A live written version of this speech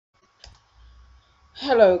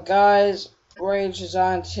Hello guys, Rage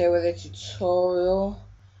Designed here with a tutorial,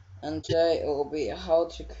 and today it will be how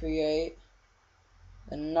to create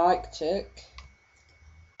a Nyctic.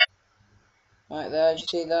 Right there, you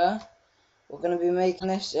see there? We're going to be making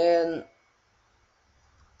this in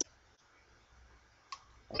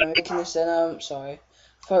Photoshop,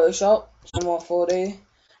 Cinema 4D,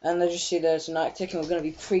 and as you see there's a Nyctic, and we're going to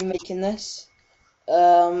be pre-making this.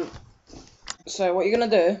 So what you're going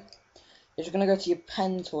to do is you're going to go to your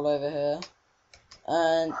pen tool over here,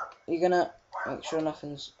 and you're going to make sure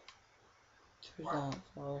nothing's too down.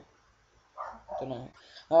 Sorry. I don't know.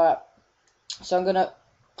 Alright. So I'm gonna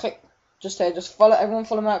click just here, just everyone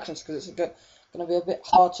follow my actions because it's gonna be a bit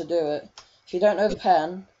hard to do it. If you don't know the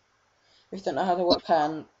pen, if you don't know how to work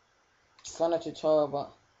pen, find a tutorial,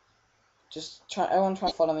 but everyone try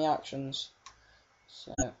and follow my actions.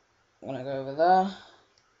 So I'm gonna go over there,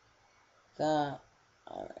 I'm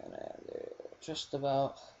gonna do just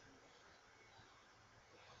about.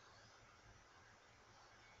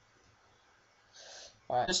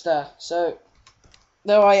 Alright, just there. So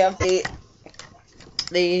there I have the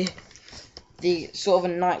sort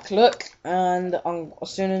of a night look, and as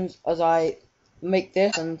soon as I make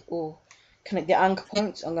this and connect the anchor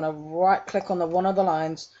points, I'm gonna right click on one of the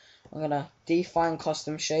lines. I'm gonna define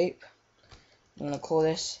custom shape. I'm gonna call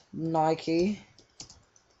this Nike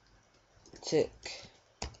tick.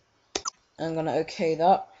 I'm gonna OK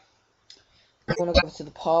that. You wanna go to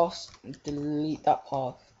the path and delete that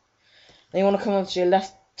path. Then you wanna come over to the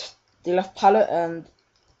left palette and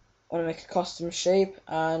wanna make a custom shape,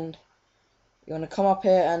 and you want to come up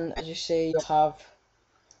here, and as you see you have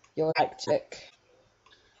your tick,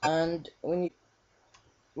 and when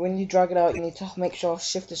you drag it out you need to make sure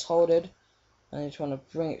shift is holded, and you just want to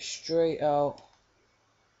bring it straight out,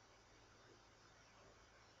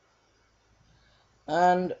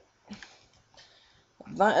 and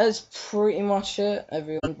that is pretty much it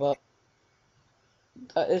everyone. But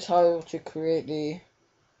that is how to create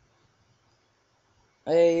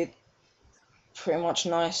a pretty much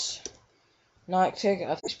nice Nyctic.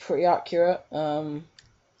 I think it's pretty accurate.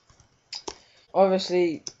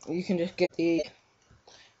 Obviously you can just get the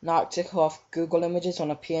Nyctic off Google Images on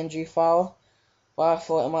a PNG file, but I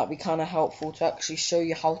thought it might be kind of helpful to actually show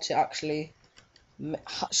you how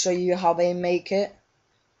they make it,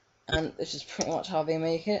 and this is pretty much how they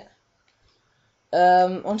make it.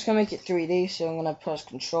 I'm just gonna make it 3D, so I'm gonna press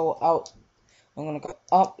Control Alt. I'm gonna go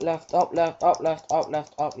up, left, up, left, up, left, up,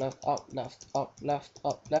 left, up, left, up, left, up, left,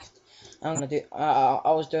 up, left. I'm gonna do.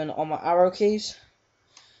 I was doing it on my arrow keys,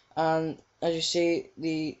 and as you see,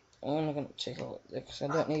 I'm not gonna take a look because I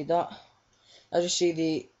don't need that. As you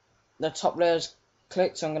see, the top layer is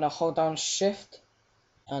clicked, so I'm gonna hold down Shift,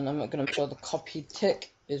 and I'm gonna make sure the copied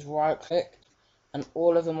tick is right clicked, and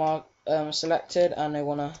all of them are selected, and I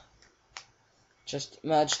wanna just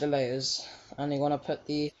merge the layers, and you wanna put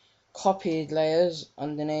the copied layers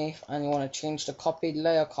underneath, and you wanna change the copied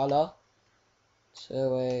layer color to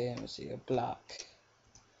let me see, a black.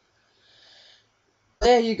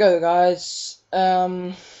 There you go, guys.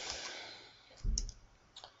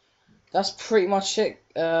 That's pretty much it.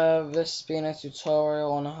 This has been a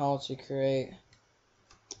tutorial on how to create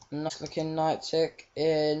a nice looking Nyctic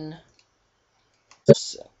in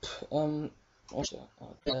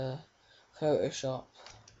Photoshop,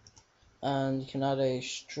 and you can add a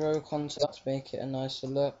stroke onto that to make it a nicer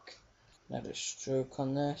look. Add a stroke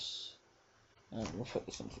on this, and we'll put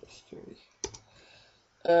this into a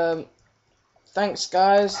 3. Thanks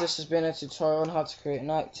guys, this has been a tutorial on how to create a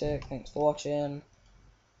Nyctic. Thanks for watching.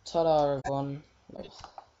 Ta-da everyone.